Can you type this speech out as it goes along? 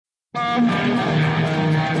Gonzo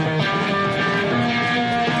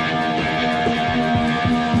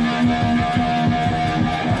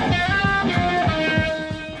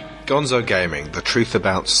Gaming, The Truth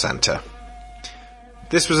About Santa.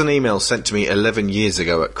 This was an email sent to me 11 years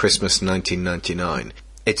ago at Christmas 1999.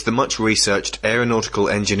 It's the much-researched Aeronautical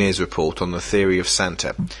Engineers Report on the Theory of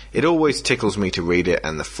Santa. It always tickles me to read it,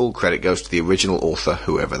 and the full credit goes to the original author,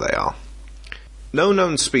 whoever they are. No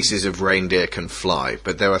known species of reindeer can fly,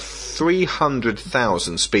 but there are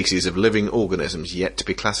 300,000 species of living organisms yet to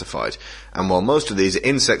be classified, and while most of these are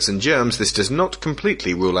insects and germs, this does not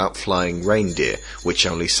completely rule out flying reindeer, which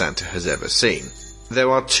only Santa has ever seen.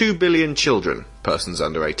 There are 2 billion children, persons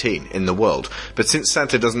under 18, in the world, but since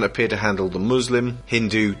Santa doesn't appear to handle the Muslim,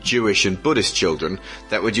 Hindu, Jewish and Buddhist children,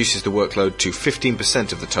 that reduces the workload to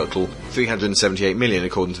 15% of the total, 378 million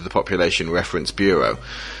according to the Population Reference Bureau.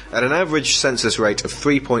 At an average census rate of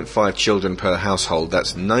 3.5 children per household,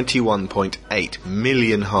 that's 91.8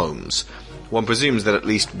 million homes. One presumes that at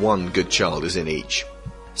least one good child is in each.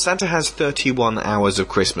 Santa has 31 hours of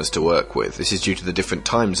Christmas to work with. This is due to the different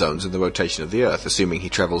time zones and the rotation of the Earth, assuming he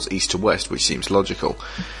travels east to west, which seems logical.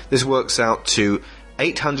 This works out to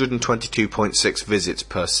 822.6 visits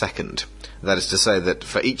per second. That is to say that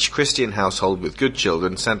for each Christian household with good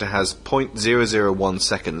children, Santa has 0.001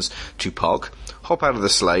 seconds to park, hop out of the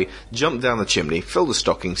sleigh, jump down the chimney, fill the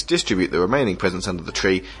stockings, distribute the remaining presents under the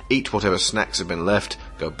tree, eat whatever snacks have been left,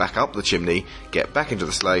 go back up the chimney, get back into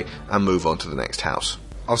the sleigh, and move on to the next house.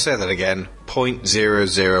 I'll say that again,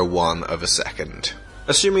 0.001 of a second.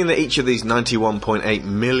 Assuming that each of these 91.8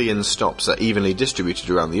 million stops are evenly distributed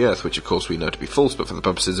around the Earth, which of course we know to be false, but for the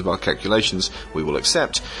purposes of our calculations we will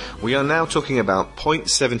accept, we are now talking about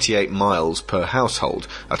 0.78 miles per household,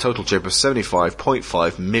 a total trip of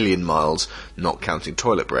 75.5 million miles, not counting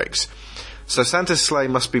toilet breaks. So Santa's sleigh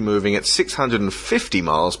must be moving at 650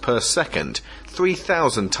 miles per second,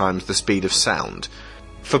 3,000 times the speed of sound.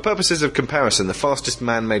 For purposes of comparison, the fastest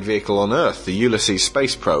man-made vehicle on Earth, the Ulysses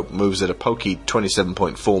space probe, moves at a pokey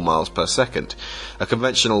 27.4 miles per second. A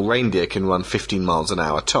conventional reindeer can run 15 miles an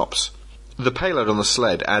hour tops. The payload on the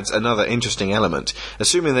sled adds another interesting element.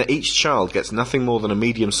 Assuming that each child gets nothing more than a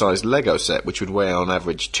medium-sized Lego set, which would weigh on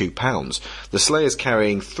average 2 pounds, the sleigh is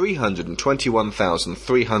carrying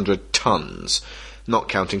 321,300 tons, not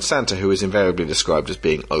counting Santa, who is invariably described as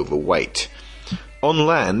being overweight. On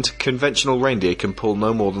land, conventional reindeer can pull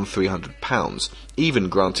no more than 300 pounds, even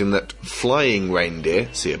granting that flying reindeer,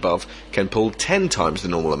 see above, can pull 10 times the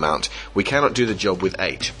normal amount. We cannot do the job with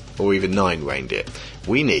 8, or even 9 reindeer.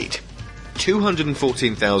 We need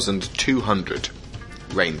 214,200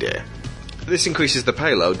 reindeer. This increases the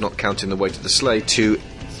payload, not counting the weight of the sleigh, to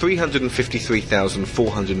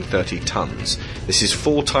 353,430 tons. This is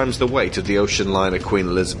 4 times the weight of the ocean liner Queen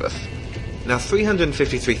Elizabeth. Now,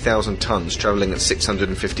 353,000 tons travelling at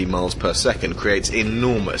 650 miles per second creates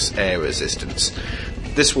enormous air resistance.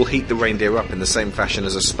 This will heat the reindeer up in the same fashion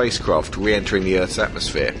as a spacecraft re-entering the Earth's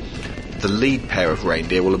atmosphere. The lead pair of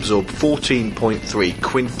reindeer will absorb 14.3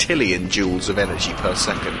 quintillion joules of energy per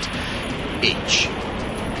second each.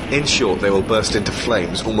 In short, they will burst into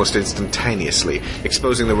flames almost instantaneously,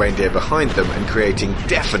 exposing the reindeer behind them and creating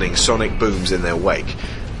deafening sonic booms in their wake.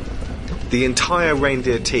 The entire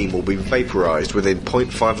reindeer team will be vaporized within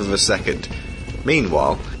 0.5 of a second.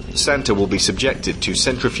 Meanwhile, Santa will be subjected to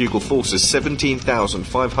centrifugal forces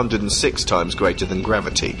 17,506 times greater than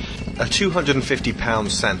gravity. A 250-pound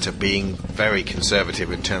Santa, being very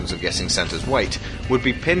conservative in terms of guessing Santa's weight, would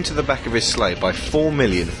be pinned to the back of his sleigh by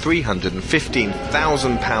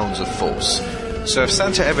 4,315,000 pounds of force. So if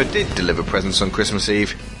Santa ever did deliver presents on Christmas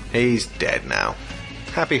Eve, he's dead now.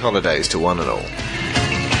 Happy holidays to one and all.